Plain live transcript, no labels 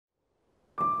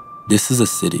This is a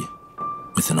city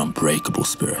with an unbreakable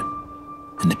spirit,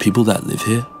 and the people that live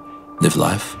here live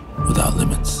life without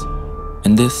limits.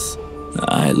 And this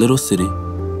little city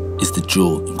is the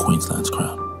jewel in Queensland's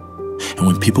crown. And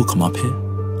when people come up here,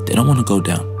 they don't want to go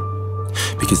down,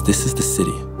 because this is the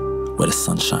city where the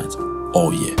sun shines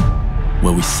all year,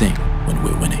 where we sing when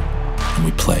we're winning, and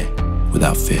we play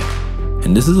without fear.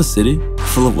 And this is a city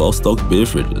full of well-stocked beer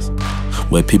fridges,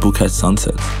 where people catch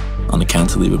sunsets on the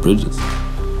cantilever bridges.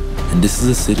 And this is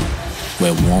a city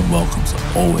where warm welcomes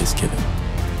are always given,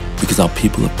 because our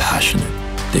people are passionate,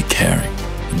 they're caring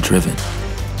and driven.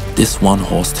 This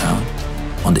one-horse town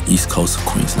on the east coast of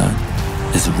Queensland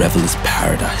is a reveller's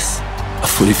paradise, a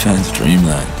footy fan's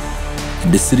dreamland.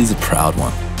 And this city's a proud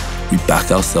one. We back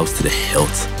ourselves to the hilt.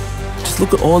 Just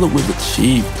look at all that we've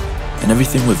achieved and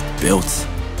everything we've built.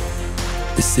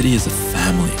 This city is a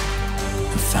family,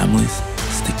 and families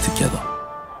stick together.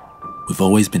 We've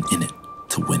always been in it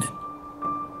to win it.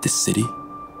 This city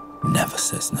never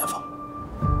says never.